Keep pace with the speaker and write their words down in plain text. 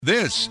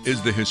This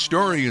is the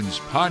Historians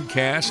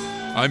Podcast.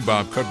 I'm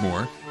Bob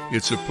Cudmore.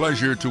 It's a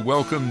pleasure to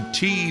welcome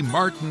T.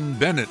 Martin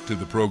Bennett to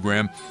the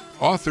program,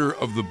 author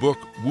of the book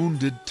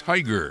Wounded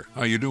Tiger.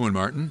 How you doing,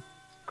 Martin?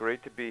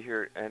 Great to be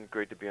here and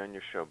great to be on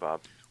your show,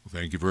 Bob.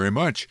 Well, thank you very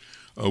much.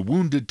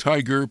 Wounded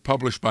Tiger,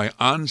 published by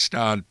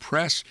Onstad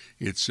Press.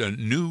 It's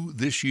new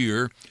this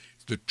year.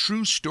 It's the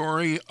true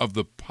story of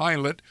the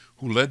pilot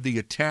who led the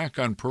attack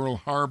on Pearl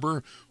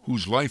Harbor,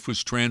 whose life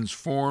was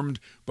transformed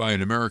by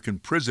an American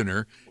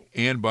prisoner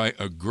and by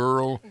a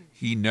girl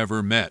he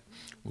never met.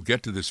 We'll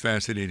get to this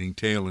fascinating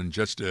tale in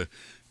just a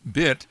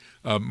bit.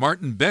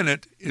 Martin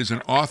Bennett is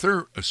an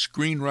author, a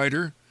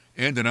screenwriter,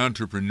 and an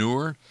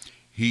entrepreneur.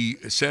 He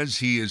says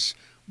he has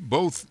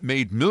both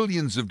made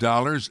millions of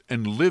dollars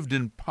and lived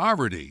in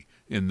poverty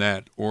in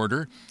that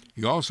order.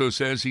 He also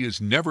says he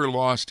has never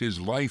lost his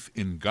life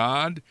in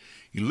God.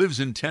 He lives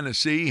in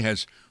Tennessee,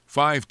 has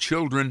 5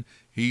 children.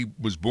 He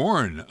was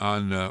born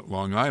on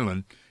Long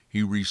Island.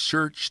 He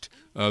researched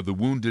the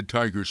Wounded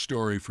Tiger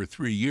story for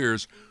 3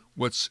 years.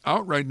 What's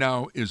out right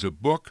now is a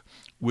book,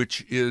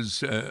 which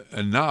is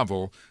a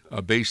novel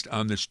based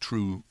on this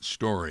true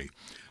story.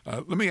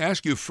 Let me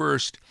ask you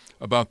first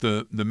about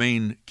the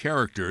main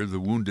character, the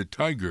Wounded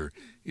Tiger,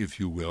 if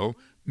you will,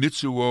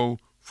 Mitsuo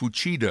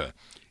Fuchida.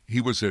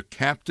 He was a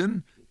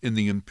captain in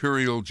the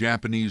Imperial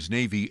Japanese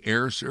Navy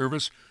Air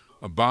Service,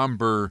 a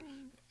bomber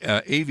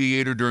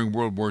aviator during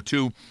World War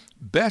II,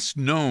 best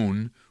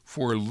known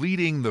for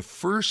leading the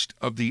first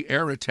of the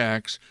air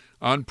attacks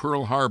on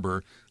Pearl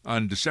Harbor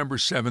on December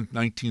 7,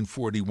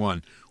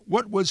 1941.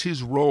 What was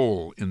his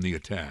role in the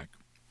attack?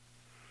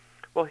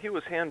 Well, he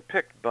was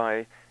handpicked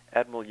by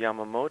Admiral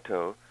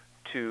Yamamoto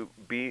to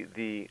be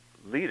the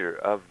leader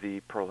of the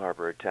Pearl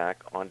Harbor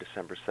attack on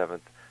December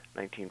 7th,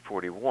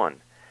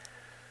 1941.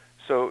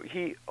 So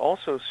he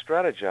also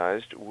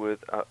strategized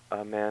with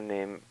a man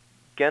named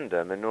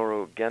Genda,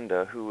 Minoru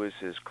Genda, who was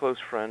his close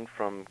friend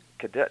from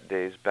cadet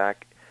days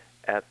back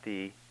at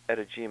the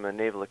Etajima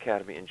Naval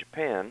Academy in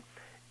Japan,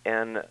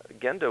 and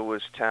Genda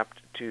was tapped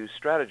to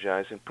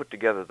strategize and put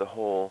together the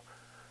whole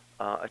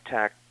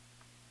attack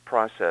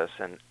process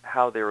and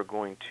how they were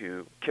going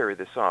to carry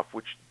this off,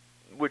 which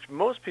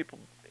most people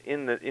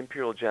in the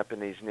Imperial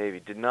Japanese Navy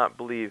did not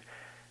believe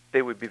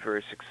they would be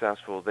very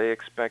successful. They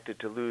expected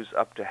to lose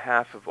up to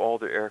half of all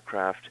their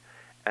aircraft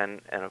and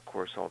of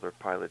course, all their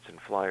pilots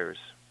and flyers.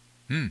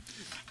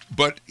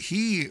 But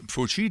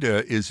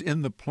Fuchida, is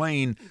in the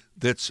plane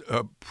that's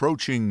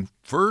approaching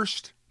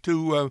first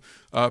to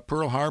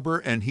Pearl Harbor,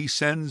 and he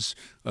sends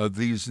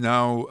these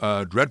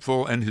now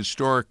dreadful and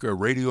historic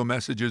radio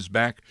messages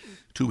back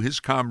to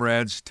his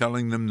comrades,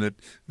 telling them that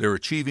they're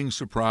achieving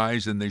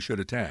surprise and they should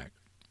attack.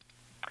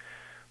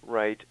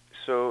 Right.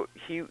 So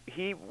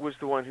he was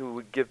the one who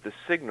would give the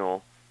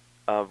signal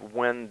of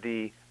when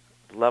the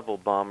level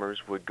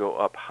bombers would go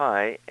up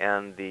high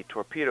and the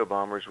torpedo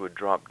bombers would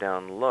drop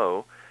down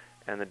low,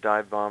 and the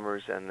dive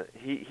bombers, and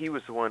he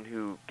was the one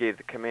who gave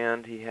the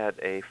command. He had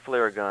a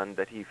flare gun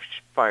that he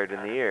fired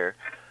in the air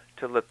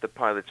to let the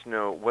pilots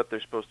know what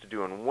they're supposed to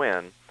do and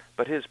when,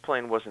 but his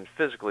plane wasn't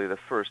physically the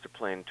first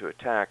plane to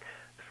attack.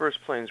 The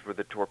first planes were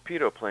the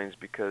torpedo planes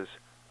because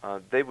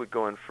they would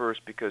go in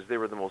first because they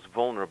were the most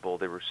vulnerable.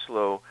 They were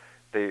slow,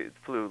 they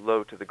flew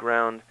low to the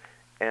ground,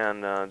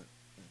 and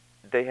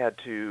they had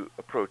to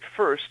approach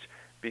first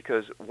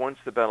because once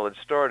the battle had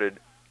started,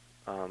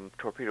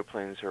 torpedo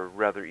planes are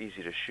rather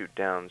easy to shoot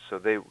down, so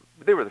they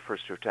were the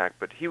first to attack,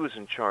 but he was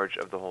in charge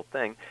of the whole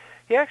thing.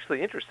 He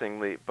actually,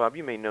 interestingly, Bob,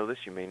 you may know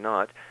this, you may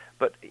not,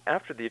 but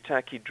after the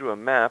attack he drew a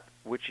map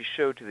which he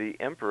showed to the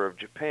Emperor of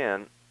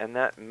Japan, and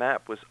that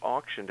map was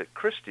auctioned at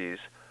Christie's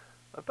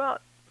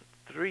about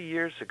 3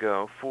 years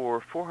ago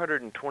for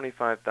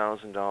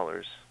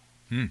 $425,000.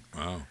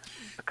 Wow.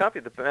 A copy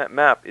of the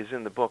map is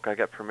in the book. I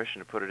got permission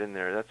to put it in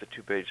there. That's a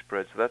 2-page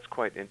spread, so that's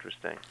quite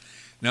interesting.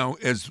 Now,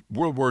 as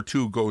World War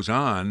II goes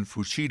on,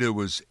 Fuchida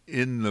was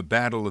in the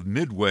Battle of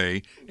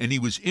Midway, and he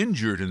was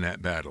injured in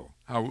that battle.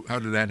 How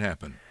did that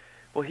happen?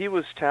 Well, he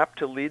was tapped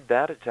to lead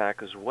that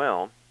attack as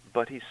well,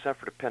 but he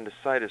suffered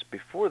appendicitis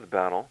before the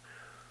battle,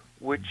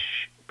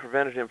 which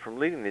prevented him from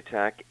leading the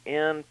attack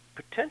and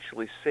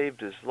potentially saved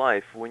his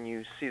life. When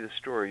you see the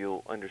story,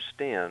 you'll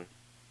understand.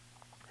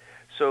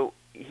 So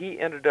he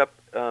ended up,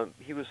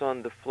 he was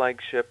on the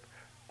flagship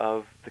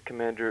of the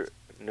commander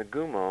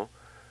Nagumo.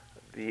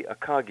 The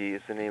Akagi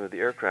is the name of the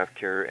aircraft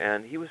carrier,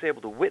 and he was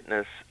able to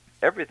witness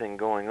everything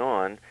going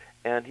on,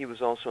 and he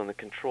was also in the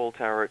control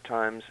tower at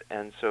times,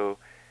 and so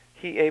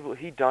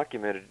he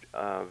documented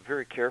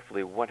very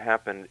carefully what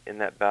happened in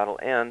that battle,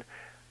 and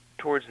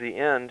towards the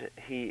end,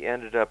 he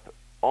ended up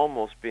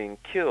almost being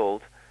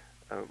killed.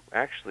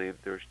 Actually,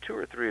 there's 2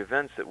 or 3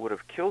 events that would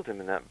have killed him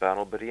in that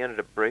battle, but he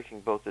ended up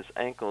breaking both his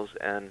ankles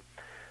and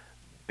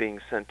being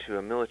sent to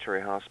a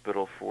military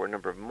hospital for a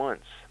number of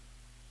months.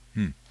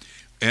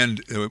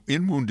 And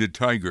in Wounded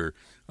Tiger,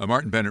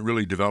 Martin Bennett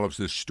really develops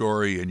this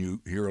story, and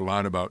you hear a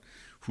lot about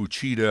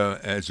Fuchida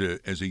as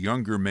a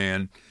younger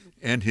man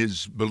and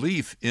his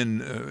belief in,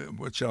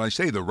 what shall I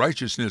say, the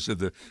righteousness of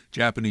the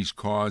Japanese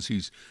cause.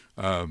 He's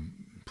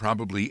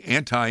probably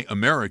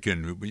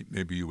anti-American,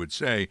 maybe you would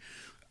say,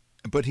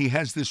 but he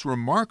has this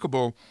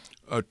remarkable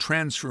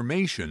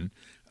transformation,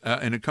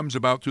 and it comes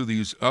about through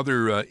these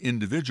other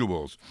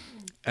individuals.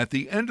 At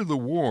the end of the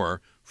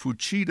war,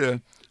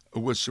 Fuchida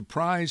was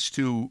surprised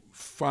to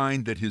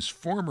find that his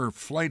former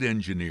flight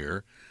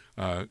engineer,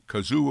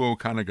 Kazuo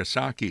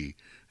Kanagasaki,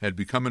 had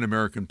become an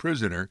American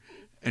prisoner,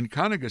 and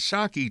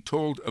Kanagasaki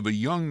told of a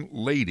young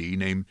lady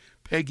named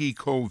Peggy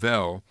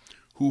Covell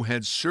who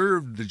had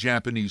served the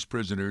Japanese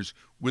prisoners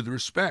with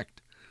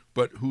respect,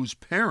 but whose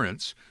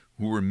parents,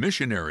 who were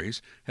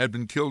missionaries, had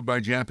been killed by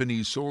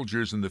Japanese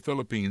soldiers in the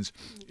Philippines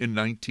in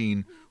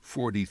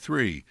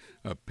 1943.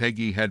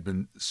 Peggy had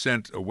been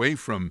sent away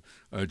from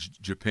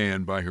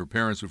Japan by her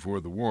parents before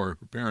the war.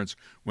 Her parents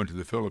went to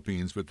the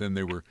Philippines, but then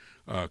they were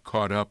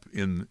caught up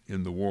in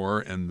the war,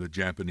 and the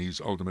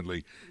Japanese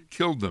ultimately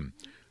killed them.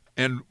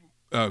 And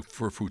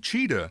for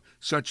Fuchida,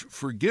 such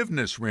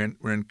forgiveness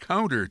ran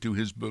counter to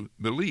his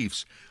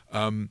beliefs.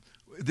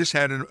 This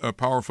had a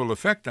powerful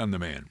effect on the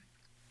man.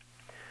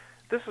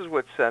 This is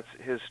what sets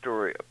his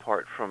story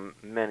apart from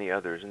many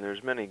others, and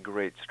there's many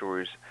great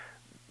stories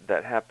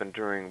that happen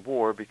during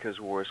war, because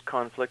war is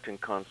conflict and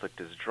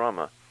conflict is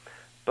drama.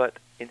 But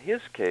in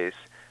his case,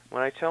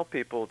 when I tell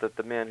people that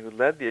the man who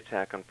led the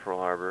attack on Pearl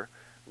Harbor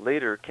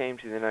later came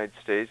to the United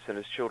States and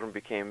his children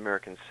became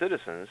American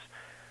citizens,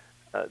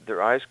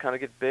 their eyes kind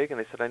of get big, and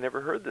they said, I never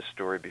heard this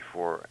story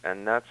before.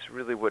 And that's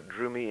really what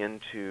drew me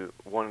into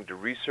wanting to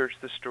research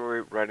the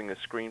story, writing a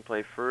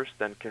screenplay first,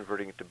 then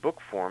converting it to book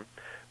form.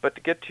 But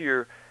to get to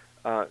your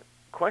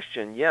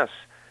question, yes,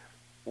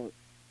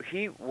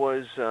 he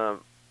was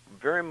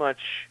very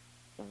much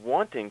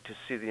wanting to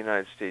see the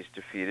United States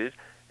defeated,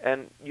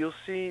 and you'll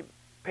see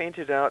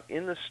painted out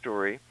in the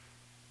story,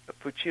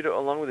 Fuchida,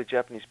 along with the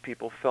Japanese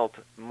people, felt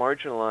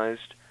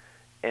marginalized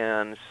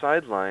and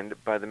sidelined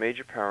by the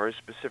major powers,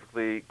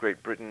 specifically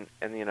Great Britain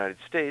and the United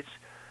States,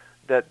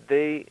 that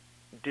they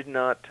did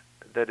not,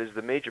 that is,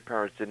 the major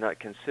powers did not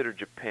consider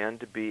Japan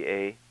to be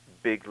a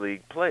big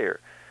league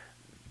player.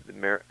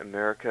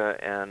 America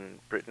and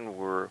Britain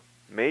were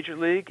major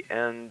league,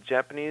 and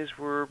Japanese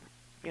were,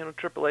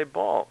 AAA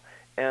ball.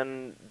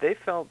 And they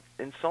felt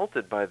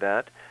insulted by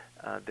that.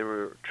 There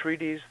were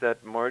treaties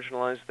that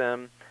marginalized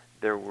them.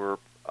 There were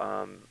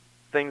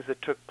things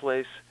that took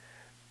place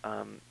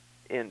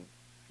in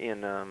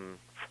the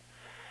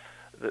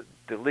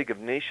League of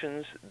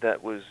Nations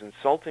that was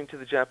insulting to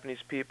the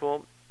Japanese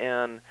people,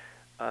 and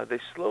they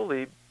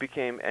slowly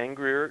became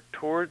angrier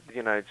toward the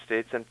United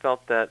States and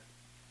felt that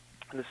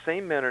in the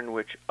same manner in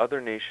which other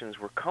nations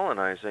were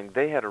colonizing,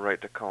 they had a right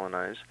to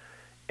colonize,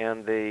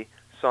 and they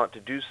sought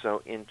to do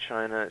so in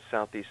China,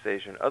 Southeast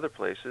Asia, and other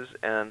places,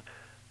 and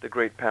the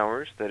great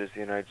powers, that is the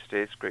United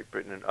States, Great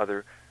Britain, and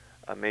other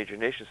major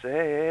nations, said,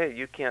 hey,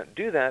 you can't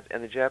do that,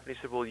 and the Japanese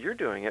said, well, you're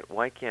doing it,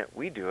 why can't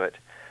we do it?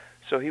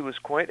 So he was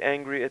quite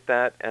angry at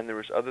that, and there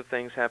was other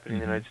things happening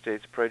in the United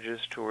States,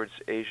 prejudice towards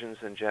Asians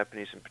and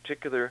Japanese in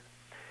particular.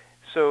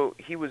 So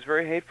he was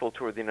very hateful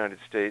toward the United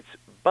States,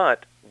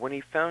 but when he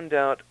found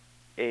out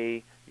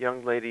a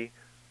young lady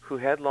who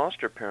had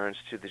lost her parents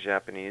to the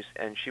Japanese,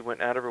 and she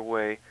went out of her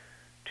way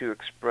to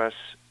express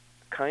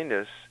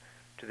kindness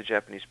to the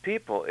Japanese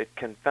people, it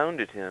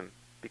confounded him,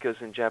 because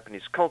in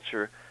Japanese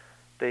culture,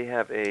 they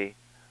have a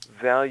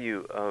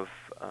value of,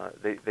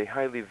 they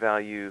highly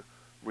value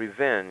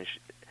revenge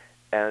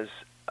as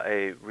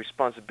a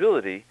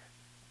responsibility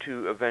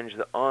to avenge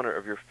the honor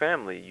of your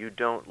family. You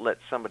don't let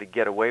somebody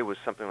get away with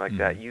something like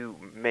that. You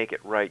make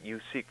it right. You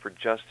seek for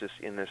justice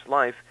in this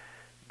life.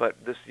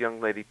 But this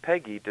young lady,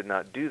 Peggy, did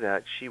not do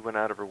that. She went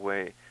out of her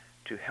way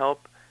to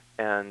help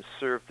and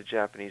serve the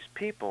Japanese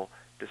people,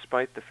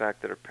 despite the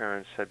fact that her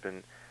parents had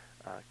been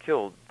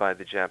killed by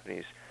the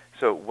Japanese.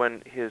 So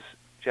when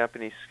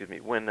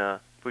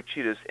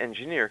Fuchida's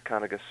engineer,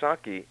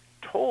 Kanagasaki,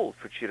 told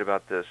Fuchida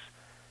about this,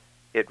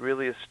 it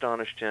really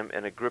astonished him,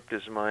 and it gripped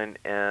his mind,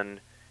 and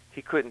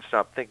he couldn't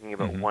stop thinking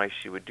about why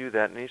she would do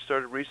that. And he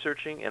started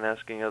researching and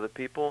asking other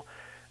people,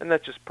 and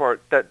that's just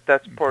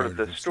that's part of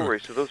the story.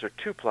 So those are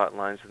two plot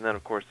lines, and then,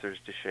 of course, there's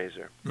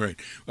DeShazer. Right.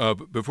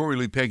 Before we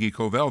leave Peggy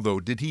Covell, though,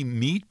 did he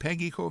meet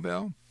Peggy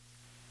Covell?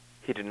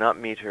 He did not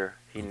meet her.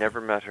 He never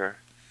met her.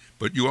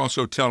 But you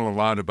also tell a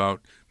lot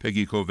about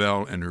Peggy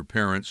Covell and her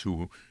parents,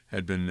 who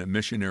had been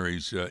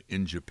missionaries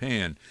in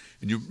Japan.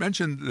 And you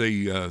mentioned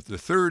the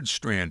third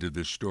strand of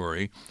this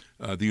story,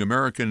 the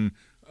American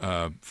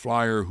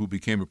flyer who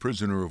became a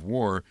prisoner of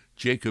war,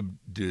 Jacob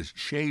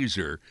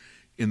DeShazer.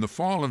 In the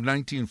fall of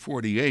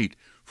 1948,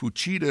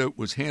 Fuchida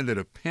was handed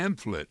a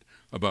pamphlet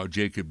about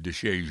Jacob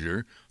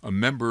DeShazer, a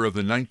member of the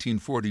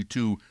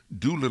 1942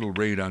 Doolittle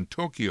raid on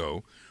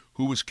Tokyo,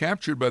 who was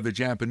captured by the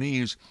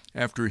Japanese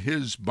after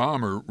his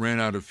bomber ran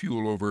out of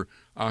fuel over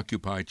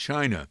occupied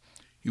China.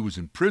 He was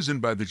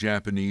imprisoned by the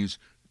Japanese,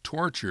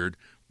 tortured,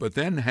 but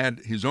then had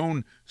his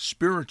own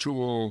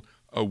spiritual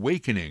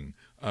awakening.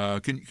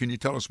 Can you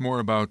tell us more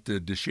about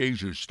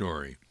DeShazer's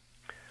story?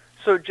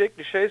 So Jake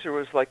DeShazer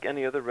was like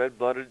any other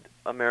red-blooded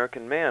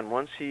American man.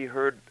 Once he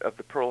heard of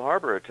the Pearl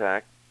Harbor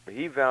attack,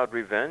 he vowed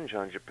revenge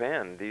on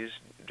Japan. These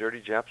dirty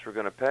Japs were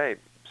going to pay.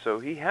 So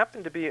he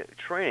happened to be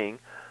training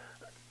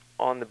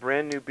on the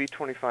brand new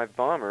B-25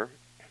 bomber,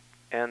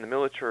 and the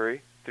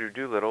military, through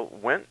Doolittle,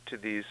 went to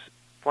these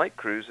flight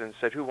crews and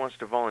said, who wants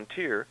to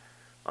volunteer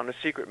on a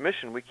secret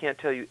mission? We can't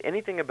tell you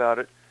anything about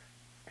it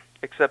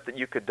except that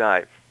you could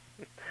die.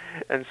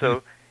 And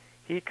so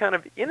he kind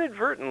of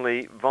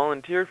inadvertently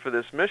volunteered for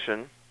this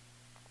mission,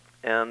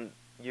 and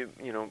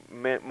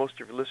most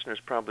of your listeners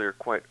probably are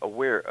quite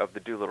aware of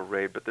the Doolittle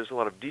raid, but there's a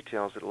lot of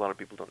details that a lot of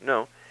people don't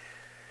know.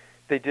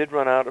 They did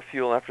run out of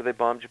fuel after they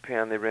bombed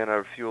Japan. They ran out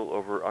of fuel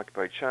over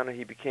occupied China.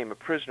 He became a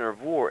prisoner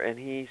of war, and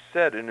he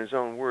said in his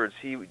own words,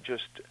 he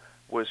just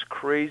was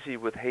crazy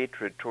with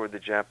hatred toward the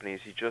Japanese.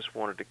 He just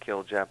wanted to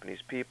kill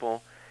Japanese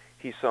people.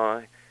 He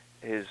saw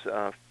his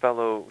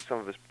some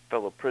of his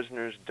fellow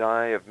prisoners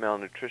die of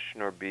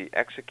malnutrition or be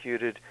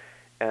executed,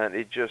 and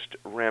it just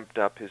ramped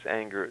up his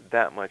anger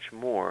that much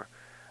more.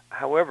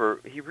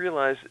 However, he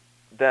realized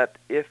that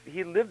if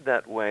he lived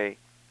that way,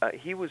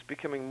 he was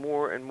becoming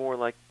more and more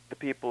like the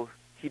people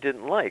he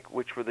didn't like,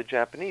 which were the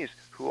Japanese,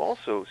 who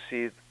also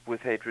seethed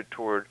with hatred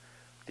toward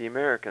the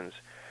Americans.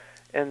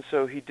 And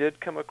so he did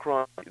come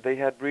across, they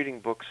had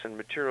reading books and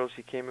materials.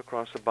 He came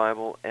across the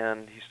Bible,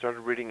 and he started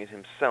reading it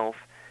himself,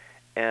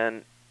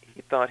 and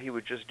he thought he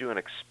would just do an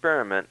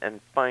experiment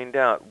and find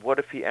out, what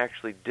if he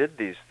actually did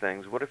these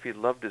things? What if he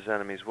loved his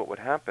enemies? What would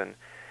happen?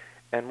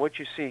 And what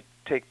you see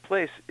take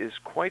place is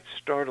quite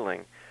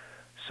startling.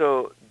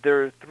 So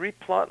there are three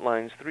plot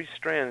lines, three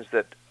strands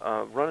that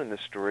run in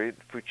this story.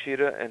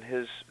 Fuchida and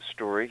his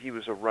story. He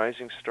was a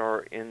rising star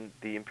in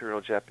the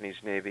Imperial Japanese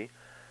Navy.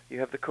 You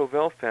have the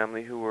Covell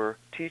family, who were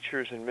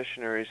teachers and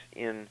missionaries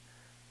in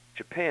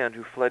Japan,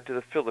 who fled to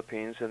the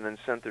Philippines and then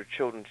sent their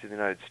children to the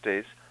United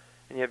States.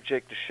 And you have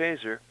Jake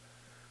DeShazer,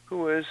 who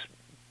was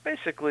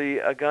basically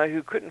a guy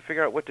who couldn't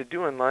figure out what to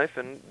do in life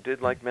and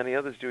did like many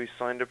others do. He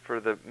signed up for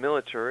the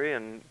military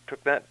and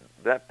took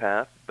that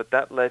path, but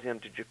that led him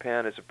to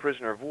Japan as a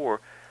prisoner of war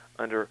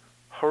under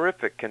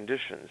horrific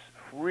conditions,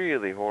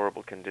 really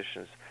horrible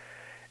conditions.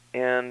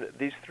 And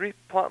these three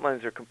plot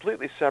lines are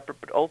completely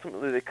separate, but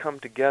ultimately they come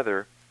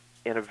together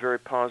in a very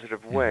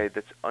positive way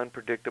that's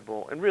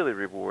unpredictable and really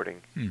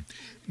rewarding.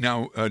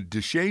 Now,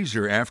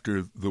 DeShazer,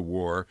 after the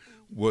war,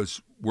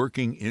 was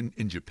working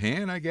in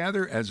Japan, I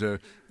gather, as a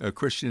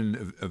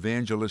Christian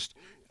evangelist,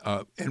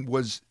 and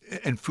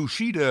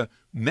Fuchida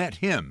met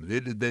him.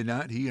 Did they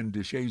not? He and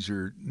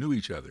DeShazer knew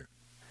each other.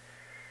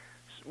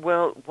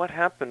 Well, what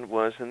happened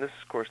was, and this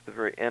is, of course, the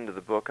very end of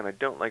the book, and I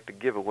don't like to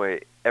give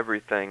away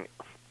everything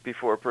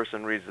before a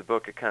person reads the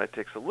book. It kind of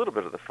takes a little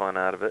bit of the fun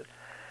out of it.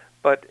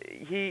 But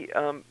he,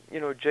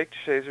 Jake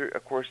DeShazer,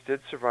 of course,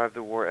 did survive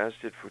the war, as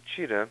did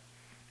Fuchida,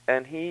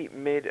 and he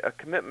made a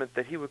commitment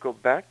that he would go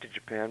back to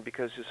Japan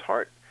because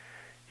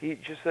he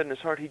just said in his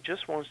heart, he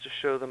just wants to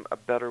show them a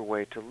better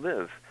way to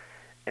live.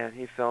 And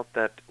he felt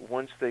that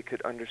once they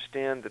could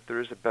understand that there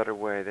is a better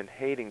way than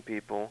hating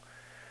people,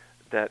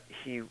 that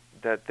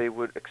they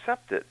would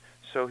accept it.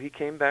 So he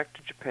came back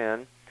to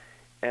Japan,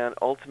 and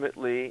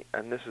ultimately,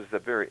 and this is the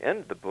very end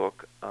of the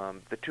book,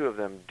 the two of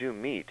them do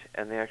meet,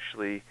 and they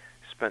actually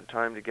spent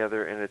time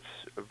together, and it's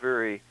a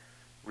very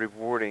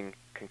rewarding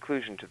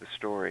conclusion to the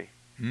story.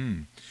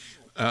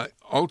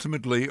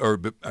 Ultimately, or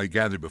I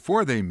gather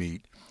before they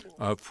meet,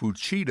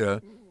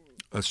 Fuchida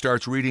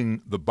starts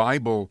reading the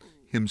Bible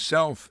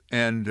himself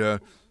and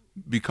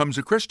becomes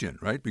a Christian,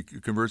 right?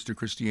 Converts to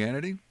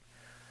Christianity?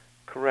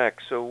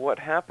 Correct. So what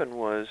happened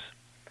was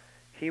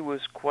he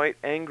was quite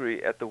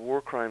angry at the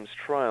war crimes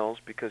trials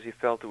because he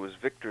felt it was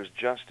victor's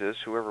justice.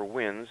 Whoever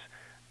wins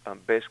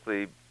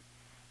basically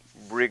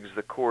rigs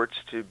the courts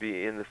to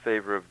be in the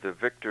favor of the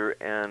victor,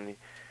 and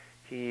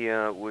he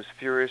was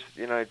furious at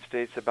the United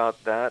States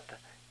about that.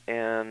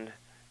 And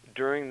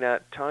during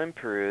that time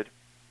period,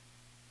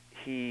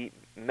 he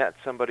met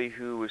somebody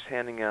who was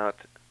handing out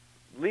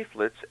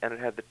leaflets, and it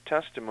had the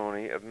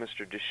testimony of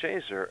Mr.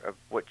 DeShazer of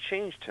what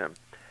changed him.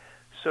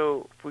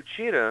 So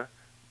Fuchida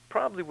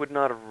probably would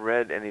not have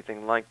read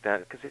anything like that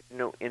because he had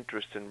no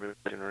interest in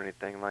religion or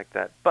anything like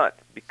that. But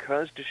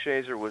because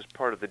DeShazer was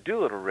part of the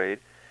Doolittle raid,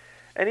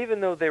 and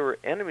even though they were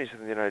enemies of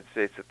the United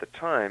States at the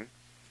time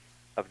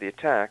of the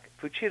attack,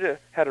 Fuchida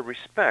had a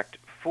respect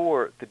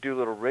for the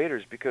Doolittle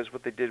raiders because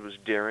what they did was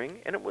daring,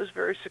 and it was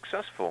very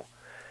successful.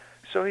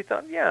 So he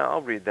thought, yeah,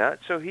 I'll read that.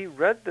 So he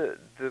read the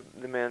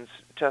man's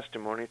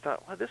testimony. He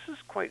thought, well, this is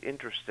quite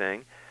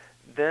interesting.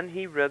 Then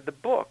he read the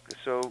book.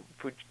 So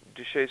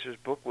DeShazer's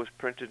book was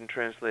printed and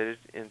translated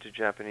into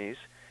Japanese.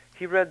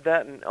 He read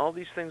that, and all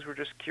these things were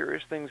just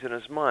curious things in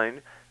his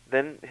mind.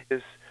 Then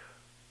his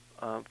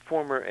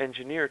former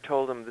engineer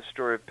told him the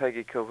story of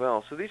Peggy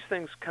Covell. So these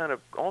things kind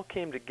of all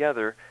came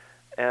together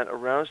and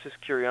aroused his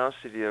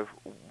curiosity of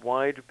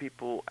why do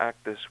people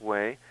act this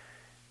way.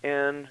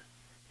 And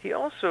he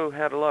also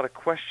had a lot of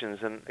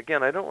questions. And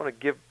again, I don't want to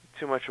give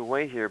too much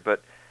away here,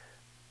 but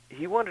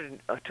he wanted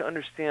to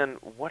understand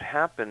what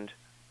happened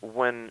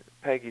when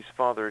Peggy's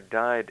father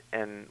died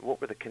and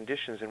what were the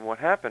conditions and what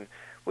happened,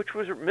 which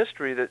was a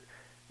mystery that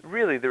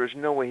really there was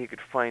no way he could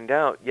find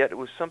out, yet it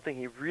was something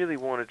he really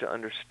wanted to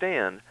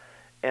understand.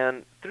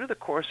 And through the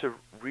course of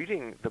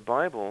reading the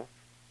Bible,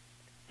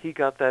 he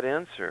got that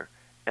answer.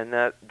 And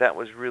that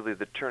was really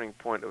the turning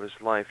point of his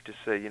life to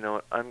say, you know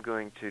what, I'm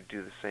going to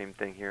do the same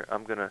thing here.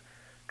 I'm going to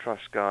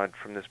trust God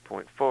from this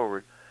point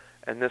forward.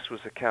 And this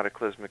was a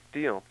cataclysmic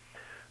deal.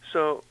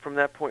 So from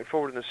that point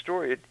forward in the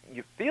story, it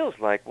feels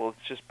like, well,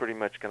 it's just pretty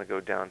much going to go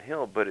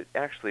downhill, but it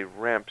actually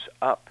ramps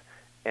up.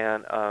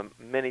 And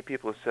many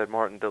people have said,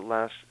 Martin, the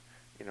last,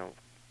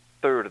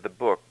 third of the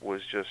book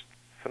was just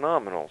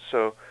phenomenal.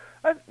 So,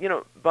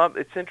 Bob,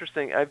 it's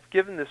interesting. I've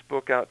given this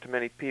book out to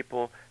many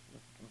people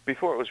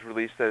before it was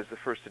released. That is the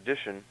first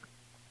edition.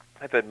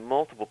 I've had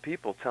multiple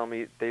people tell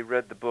me they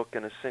read the book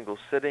in a single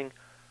sitting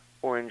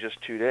or in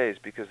just 2 days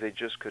because they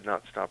just could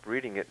not stop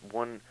reading it.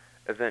 One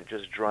event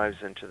just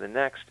drives into the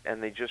next,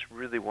 and they just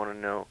really want to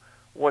know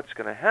what's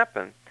going to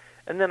happen.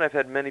 And then I've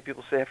had many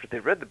people say after they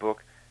read the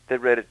book, they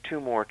read it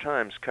 2 more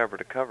times cover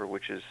to cover,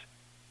 which is,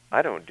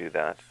 I don't do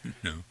that.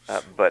 No.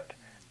 But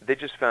they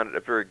just found it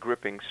a very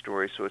gripping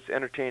story. So it's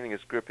entertaining,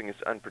 it's gripping,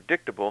 it's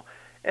unpredictable,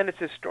 and it's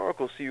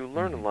historical, so you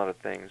learn a lot of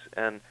things.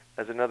 And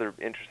as another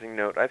interesting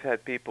note, I've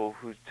had people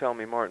who tell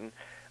me, Martin,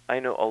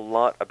 I know a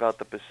lot about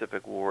the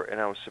Pacific War,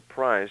 and I was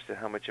surprised at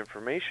how much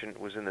information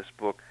was in this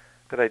book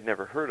that I'd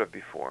never heard of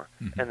before.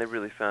 And they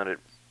really found it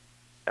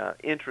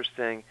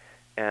interesting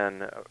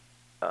and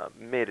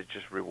made it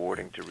just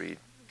rewarding to read.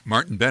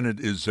 Martin Bennett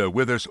is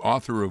with us,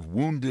 author of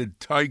Wounded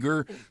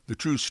Tiger, the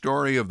true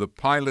story of the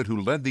pilot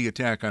who led the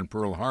attack on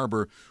Pearl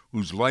Harbor,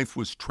 whose life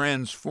was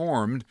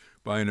transformed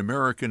by an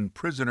American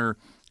prisoner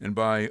and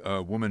by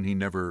a woman he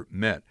never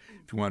met.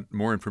 If you want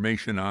more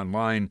information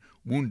online,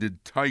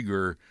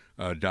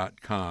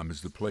 woundedtiger.com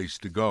is the place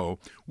to go.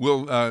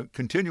 We'll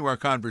continue our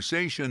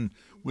conversation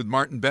with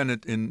Martin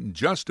Bennett in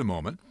just a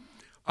moment.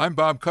 I'm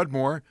Bob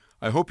Cudmore.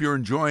 I hope you're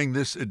enjoying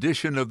this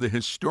edition of the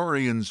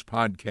Historians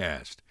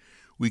Podcast.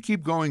 We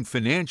keep going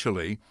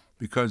financially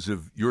because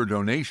of your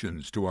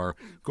donations to our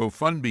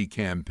GoFundMe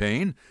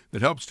campaign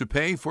that helps to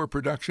pay for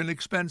production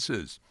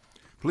expenses.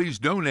 Please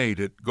donate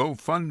at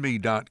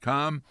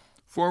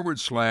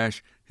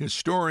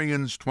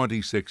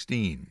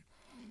gofundme.com/Historians2016.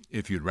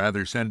 If you'd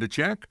rather send a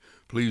check,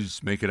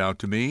 please make it out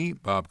to me,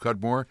 Bob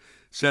Cudmore.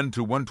 Send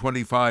to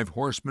 125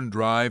 Horseman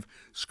Drive,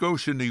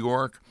 Scotia, New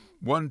York,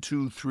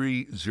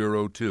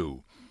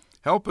 12302.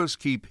 Help us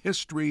keep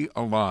history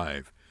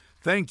alive.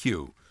 Thank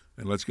you.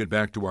 And let's get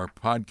back to our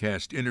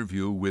podcast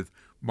interview with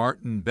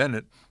Martin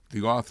Bennett,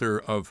 the author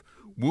of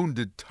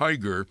Wounded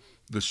Tiger,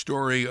 the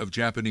story of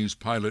Japanese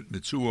pilot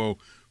Mitsuo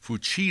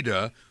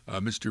Fuchida.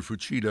 Mr.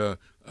 Fuchida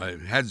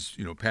has,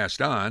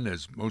 passed on,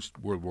 as most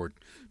World War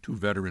II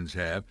veterans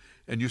have.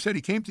 And you said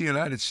he came to the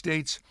United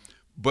States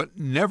but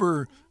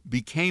never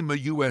became a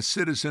U.S.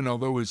 citizen,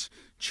 although his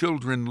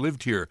children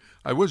lived here.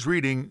 I was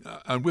reading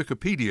on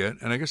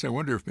Wikipedia, and I guess I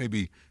wonder if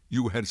maybe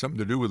you had something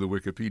to do with the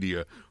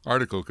Wikipedia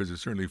article, because it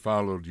certainly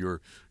followed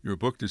your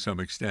book to some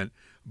extent.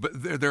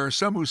 But there are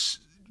some who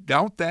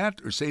doubt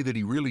that or say that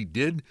he really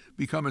did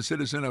become a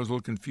citizen. I was a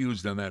little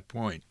confused on that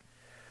point.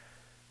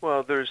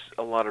 Well, there's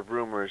a lot of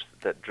rumors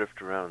that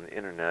drift around the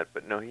internet,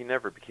 but no, he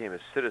never became a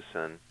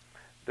citizen.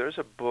 There's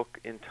a book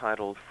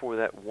entitled For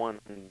That One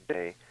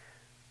Day,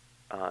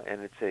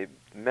 and it's a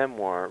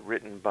memoir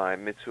written by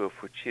Mitsuo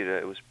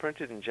Fuchida. It was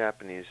printed in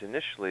Japanese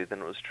initially,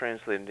 then it was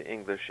translated into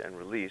English and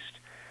released.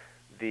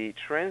 The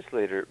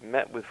translator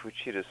met with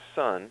Fuchida's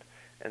son,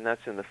 and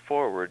that's in the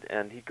foreword,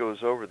 and he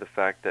goes over the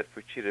fact that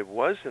Fuchida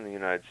was in the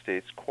United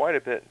States quite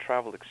a bit and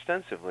traveled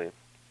extensively,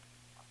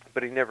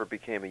 but he never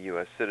became a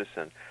U.S.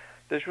 citizen.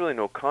 There's really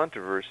no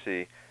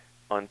controversy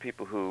on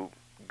people who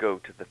go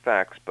to the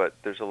facts, but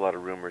there's a lot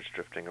of rumors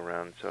drifting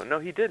around. So no,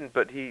 he didn't,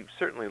 but he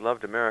certainly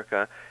loved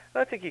America.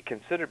 And I think he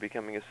considered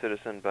becoming a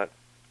citizen, but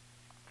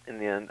in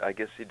the end, I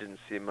guess he didn't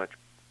see much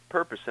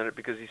purpose in it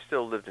because he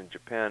still lived in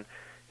Japan.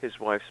 His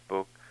wife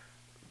spoke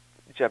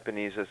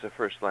Japanese as a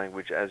first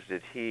language, as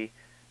did he,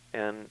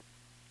 and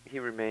he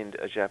remained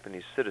a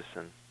Japanese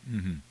citizen.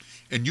 Mm-hmm.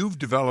 And you've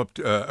developed,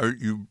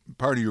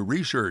 part of your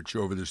research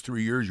over this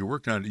 3 years you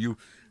worked on it, you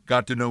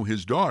got to know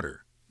his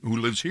daughter, who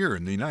lives here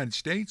in the United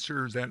States,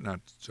 or is that not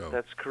so?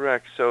 That's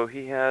correct. So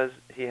he had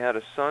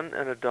a son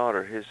and a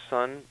daughter. His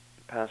son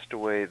passed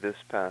away this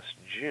past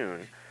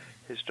June.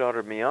 His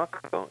daughter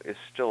Miyako is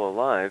still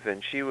alive,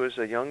 and she was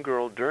a young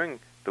girl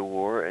during the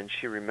war, and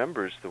she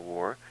remembers the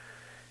war.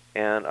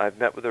 And I've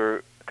met with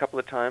her a couple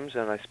of times,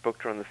 and I spoke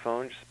to her on the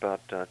phone just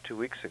about 2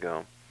 weeks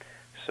ago.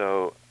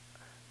 So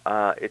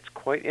it's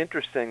quite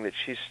interesting that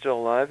she's still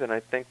alive, and I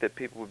think that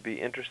people would be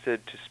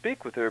interested to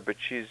speak with her, but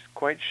she's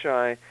quite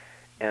shy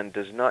and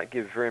does not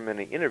give very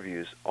many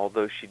interviews,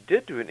 although she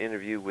did do an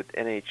interview with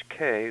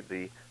NHK,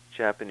 the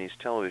Japanese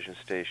television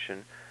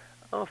station,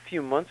 a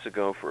few months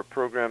ago for a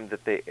program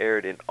that they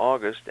aired in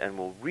August and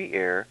will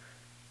re-air,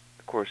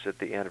 of course, at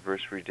the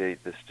anniversary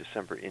date this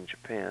December in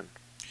Japan.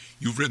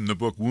 You've written the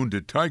book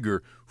Wounded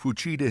Tiger.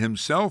 Fuchida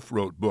himself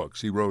wrote books.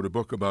 He wrote a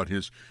book about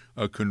his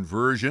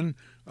conversion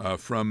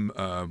from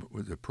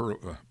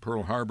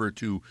Pearl Harbor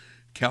to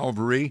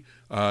cavalry.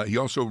 He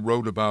also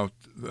wrote about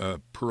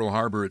Pearl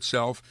Harbor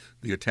itself,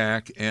 the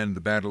attack, and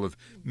the Battle of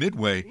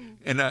Midway.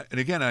 And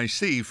again, I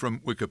see from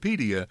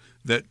Wikipedia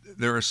that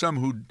there are some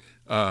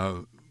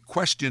who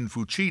question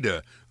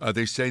Fuchida.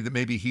 They say that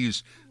maybe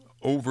he's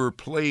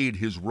overplayed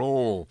his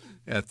role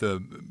at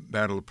the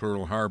Battle of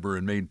Pearl Harbor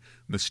and made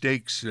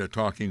mistakes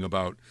talking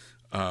about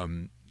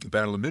the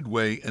Battle of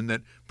Midway, and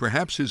that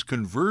perhaps his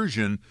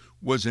conversion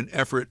was an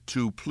effort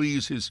to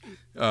please his,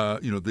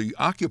 the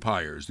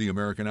occupiers, the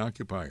American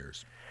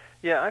occupiers.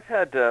 Yeah, I've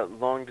had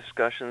long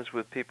discussions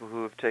with people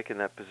who have taken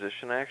that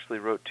position. I actually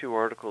wrote 2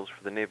 articles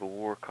for the Naval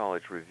War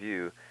College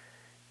Review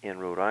in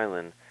Rhode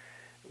Island,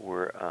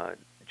 where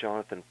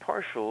Jonathan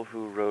Parshall,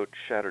 who wrote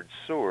Shattered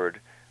Sword,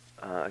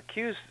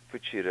 accused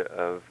Fuchida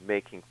of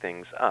making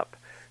things up.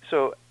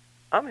 So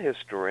I'm a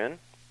historian,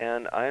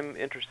 and I'm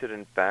interested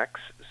in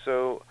facts,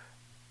 so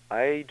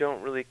I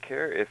don't really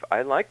care if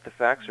I like the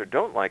facts or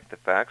don't like the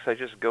facts. I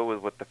just go with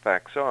what the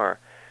facts are.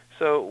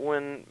 So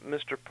when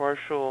Mr.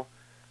 Parshall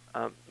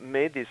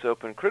made these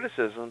open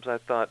criticisms, I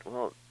thought,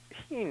 well,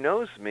 he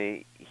knows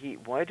me.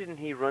 Why didn't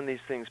he run these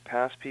things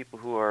past people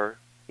who are,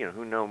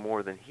 who know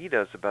more than he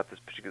does about this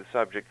particular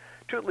subject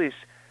to at least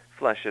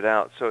flesh it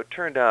out? So it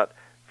turned out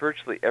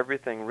virtually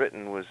everything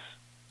written was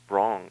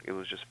wrong. It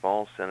was just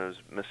false, and it was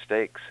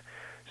mistakes.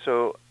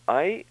 So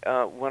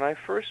when I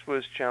first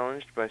was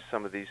challenged by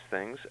some of these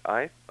things,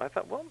 I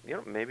thought, well,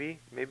 maybe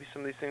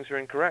some of these things are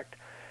incorrect.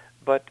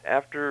 But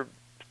after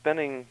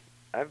spending,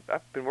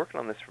 I've been working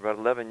on this for about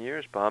 11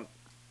 years, Bob.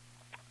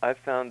 I've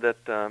found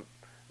that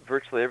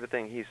virtually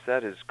everything he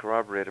said is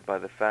corroborated by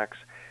the facts.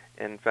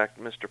 In fact,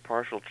 Mr.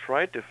 Parshall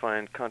tried to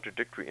find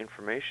contradictory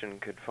information,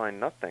 could find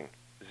nothing,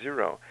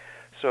 zero.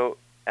 So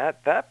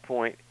at that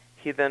point,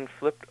 he then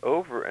flipped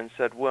over and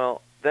said,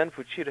 well, then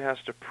Fuchida has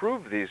to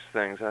prove these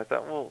things. I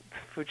thought, well,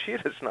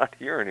 Fuchida's not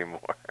here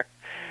anymore.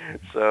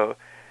 So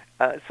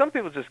some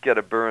people just get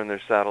a burr in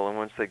their saddle, and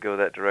once they go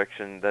that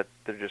direction, that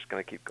they're just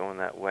going to keep going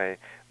that way.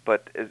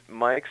 But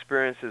my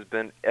experience has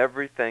been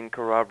everything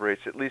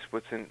corroborates, at least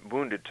what's in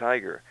Wounded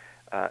Tiger.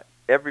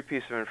 Every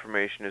piece of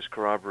information is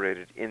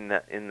corroborated in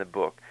the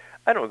book.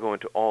 I don't go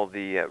into all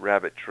the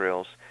rabbit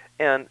trails,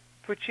 and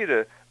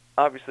Fuchida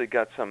obviously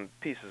got some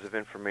pieces of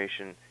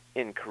information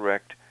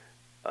incorrect.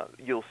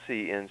 You'll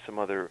see in some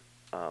other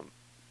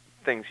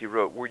things he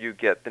wrote where you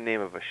get the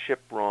name of a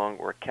ship wrong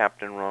or a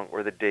captain wrong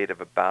or the date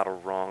of a battle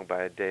wrong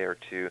by a day or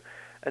two.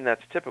 And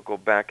that's typical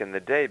back in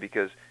the day,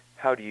 because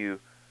how do you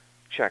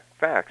check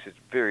facts? It's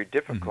very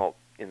difficult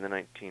in the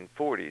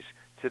 1940s.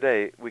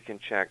 Today we can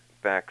check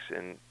facts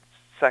in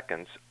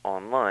seconds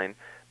online,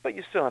 but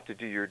you still have to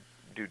do your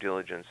due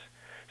diligence.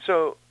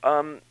 So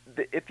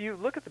if you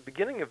look at the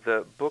beginning of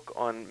the book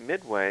on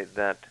Midway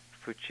that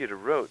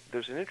Fuchida wrote,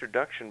 there's an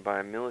introduction by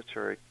a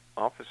military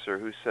officer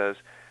who says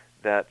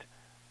that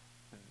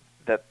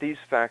these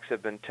facts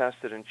have been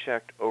tested and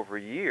checked over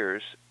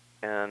years,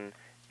 and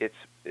it's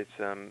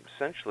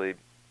essentially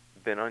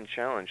been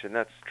unchallenged, and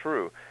that's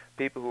true.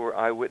 People who were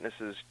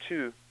eyewitnesses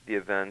to the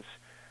events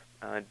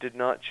did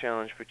not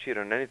challenge Fuchida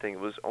on anything. It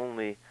was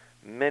only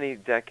many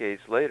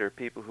decades later,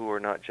 people who are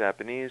not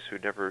Japanese,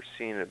 who'd never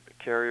seen a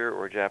carrier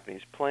or a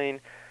Japanese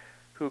plane,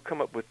 who come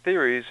up with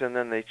theories, and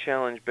then they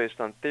challenge based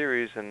on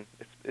theories, and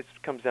it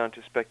comes down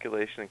to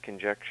speculation and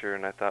conjecture.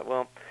 And I thought,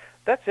 well,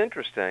 that's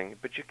interesting,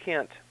 but you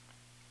can't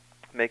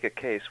make a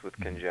case with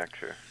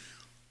conjecture.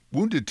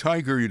 Wounded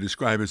Tiger you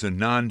describe as a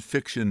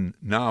nonfiction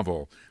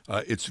novel.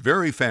 It's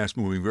very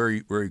fast-moving,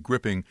 very, very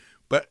gripping,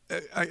 but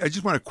I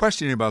just want to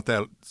question you about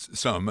that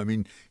some. I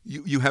mean,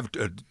 you have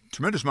a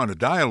tremendous amount of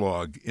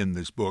dialogue in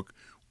this book,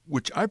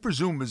 which I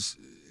presume is,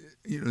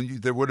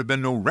 there would have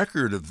been no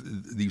record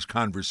of these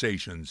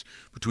conversations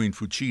between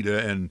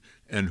Fuchida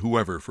and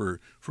whoever, for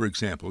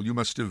example. You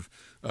must have,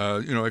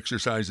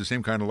 exercised the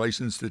same kind of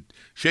license that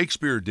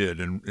Shakespeare did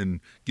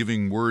in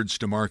giving words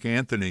to Mark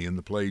Antony in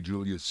the play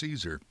Julius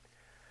Caesar.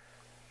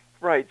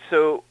 Right.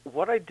 So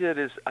what I did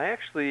is I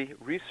actually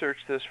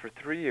researched this for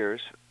 3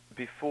 years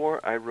before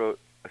I wrote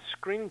a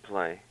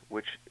screenplay,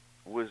 which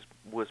was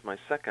my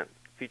second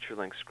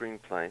feature-length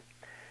screenplay.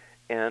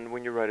 And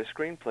when you write a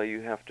screenplay, you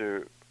have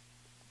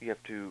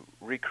to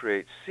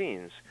recreate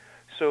scenes.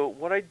 So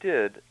what I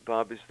did,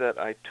 Bob, is that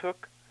I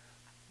took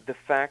the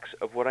facts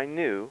of what I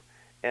knew,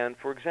 and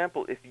for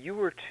example, if you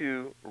were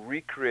to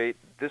recreate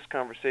this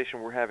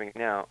conversation we're having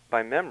now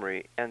by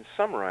memory and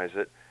summarize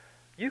it,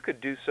 you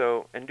could do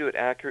so and do it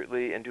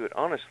accurately and do it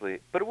honestly,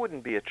 but it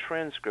wouldn't be a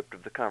transcript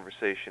of the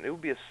conversation. It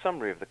would be a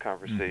summary of the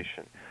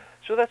conversation.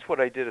 So that's what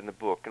I did in the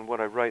book, and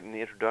what I write in the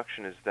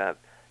introduction is that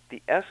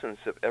the essence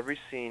of every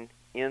scene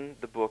in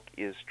the book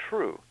is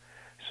true.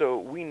 So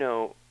we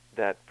know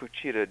that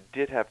Fuchida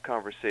did have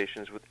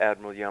conversations with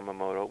Admiral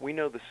Yamamoto. We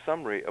know the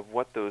summary of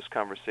what those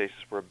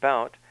conversations were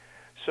about.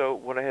 So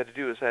what I had to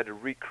do is I had to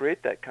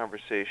recreate that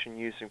conversation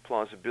using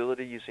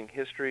plausibility, using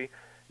history,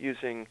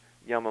 using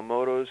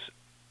Yamamoto's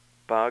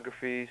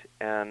biographies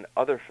and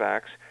other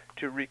facts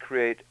to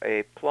recreate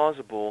a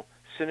plausible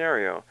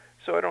scenario.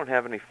 So I don't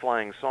have any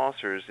flying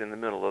saucers in the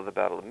middle of the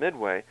Battle of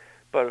Midway,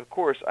 But of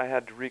course, I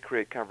had to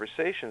recreate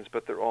conversations,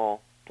 but they're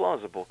all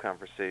plausible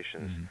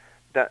conversations.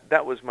 Mm-hmm.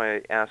 That was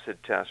my acid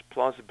test: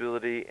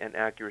 plausibility and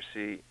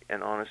accuracy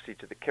and honesty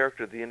to the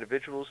character of the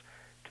individuals,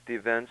 to the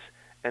events,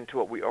 and to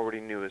what we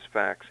already knew as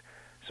facts.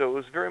 So it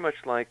was very much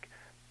like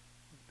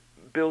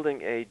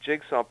building a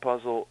jigsaw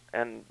puzzle,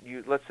 and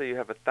let's say you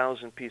have a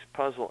 1,000-piece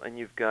puzzle and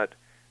you've got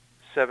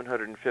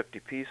 750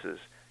 pieces.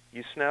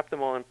 You snap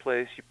them all in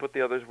place, you put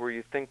the others where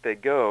you think they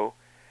go,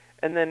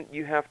 and then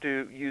you have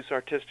to use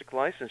artistic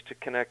license to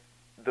connect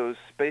those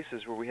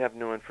spaces where we have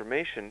no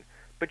information,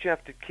 but you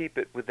have to keep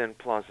it within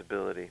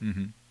plausibility.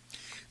 Mm-hmm.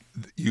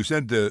 You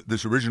said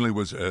this originally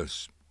was a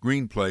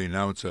screenplay,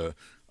 now it's a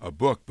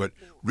book, but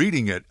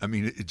reading it, I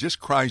mean, it just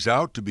cries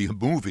out to be a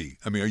movie.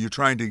 I mean, are you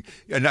trying to,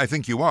 and I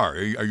think you are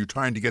you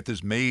trying to get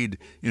this made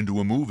into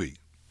a movie?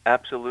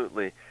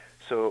 Absolutely.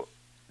 So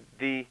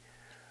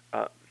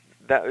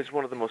that is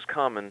one of the most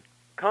common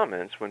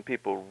comments when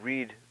people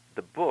read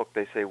the book.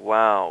 They say,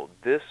 wow,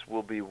 this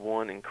will be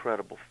one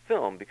incredible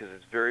film because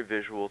it's very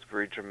visual, it's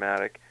very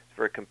dramatic, it's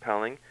very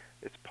compelling,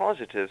 it's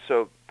positive.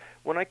 So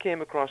when I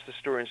came across the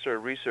story and started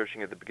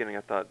researching at the beginning,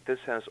 I thought this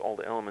has all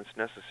the elements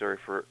necessary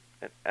for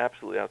an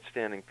absolutely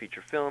outstanding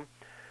feature film.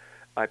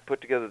 I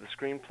put together the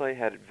screenplay,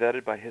 had it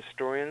vetted by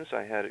historians,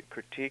 I had it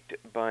critiqued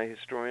by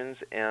historians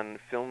and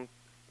film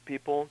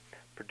people,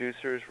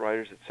 producers,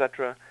 writers,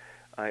 etc.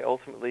 I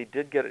ultimately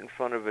did get it in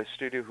front of a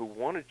studio who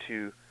wanted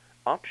to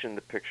option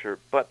the picture,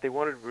 but they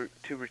wanted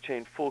to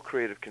retain full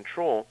creative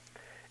control,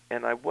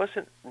 and I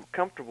wasn't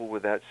comfortable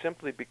with that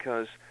simply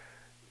because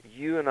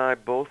you and I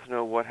both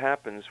know what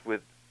happens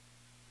with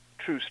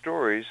true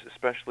stories,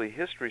 especially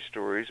history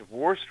stories,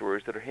 war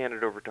stories that are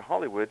handed over to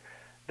Hollywood.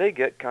 They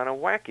get kind of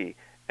wacky,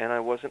 and I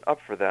wasn't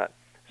up for that.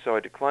 So I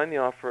declined the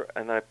offer,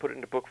 and I put it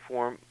into book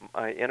form.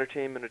 My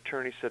entertainment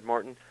attorney said,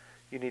 Martin,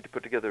 you need to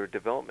put together a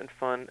development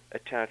fund,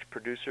 attach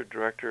producer,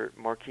 director,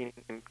 marquee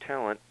name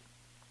talent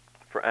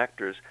for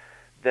actors.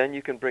 Then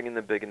you can bring in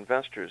the big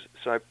investors.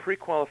 So I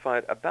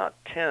pre-qualified about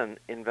 10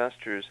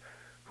 investors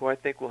who I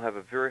think will have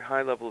a very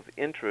high level of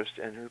interest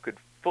and who could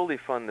fully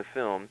fund the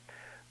film,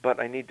 but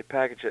I need to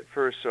package it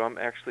first, so I'm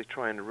actually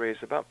trying to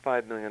raise about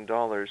 $5 million,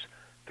 $3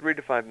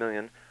 to $5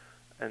 million,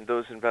 and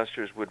those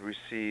investors would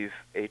receive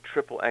a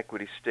triple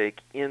equity stake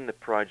in the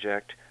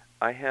project.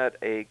 I had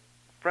a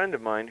friend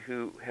of mine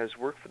who has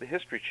worked for the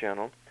History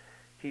Channel.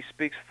 He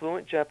speaks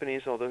fluent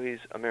Japanese, although he's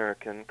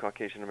American,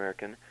 Caucasian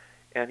American,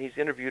 and he's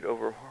interviewed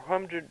over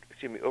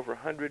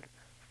 100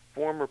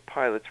 former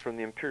pilots from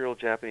the Imperial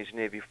Japanese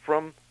Navy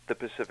from the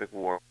Pacific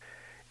War.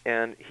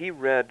 And he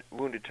read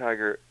Wounded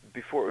Tiger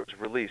before it was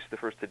released, the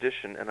first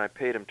edition, and I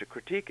paid him to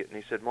critique it. And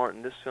he said,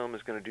 Martin, this film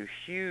is going to do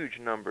huge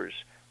numbers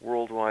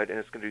worldwide, and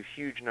it's going to do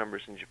huge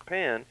numbers in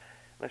Japan.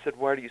 And I said,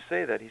 why do you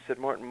say that? He said,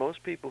 Martin,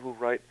 most people who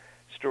write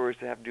stories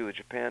that have to do with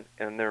Japan,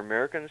 and they're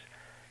Americans,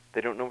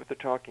 they don't know what they're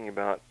talking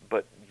about,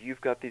 but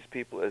you've got these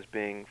people as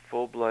being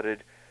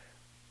full-blooded,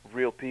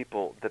 real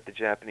people that the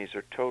Japanese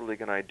are totally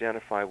going to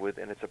identify with,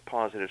 and it's a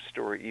positive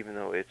story, even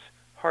though it's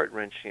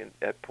heart-wrenching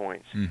at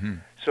points. Mm-hmm.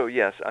 So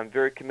yes, I'm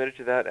very committed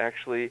to that.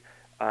 Actually,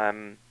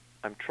 I'm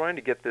trying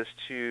to get this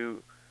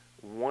to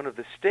one of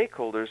the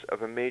stakeholders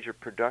of a major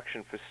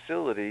production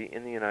facility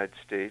in the United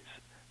States,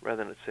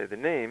 rather than say the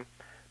name,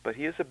 but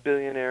he is a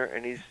billionaire,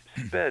 and he's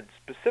said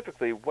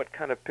specifically what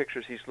kind of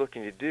pictures he's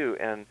looking to do,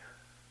 and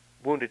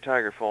Wounded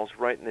Tiger falls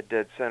right in the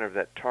dead center of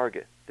that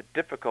target. The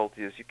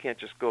difficulty is you can't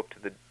just go up to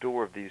the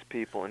door of these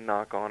people and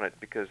knock on it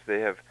because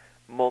they have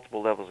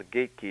multiple levels of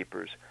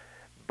gatekeepers.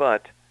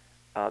 But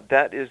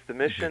that is the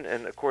mission,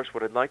 and of course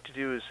what I'd like to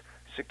do is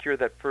secure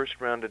that first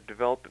round of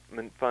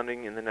development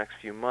funding in the next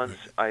few months.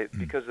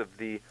 Because of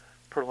the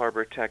Pearl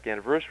Harbor attack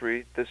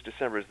anniversary, this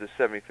December is the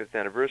 75th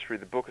anniversary,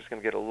 the book is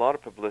going to get a lot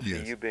of publicity,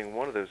 yes. You being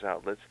one of those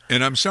outlets.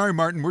 And I'm sorry,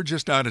 Martin, we're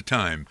just out of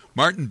time.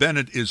 Martin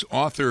Bennett is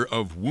author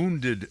of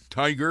Wounded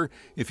Tiger.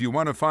 If you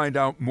want to find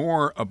out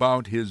more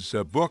about his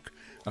book,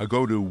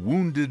 go to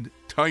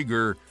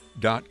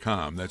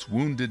woundedtiger.com. That's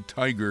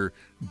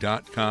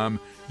woundedtiger.com.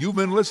 You've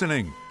been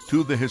listening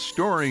to the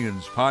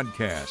Historians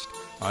Podcast.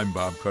 I'm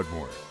Bob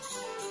Cudmore.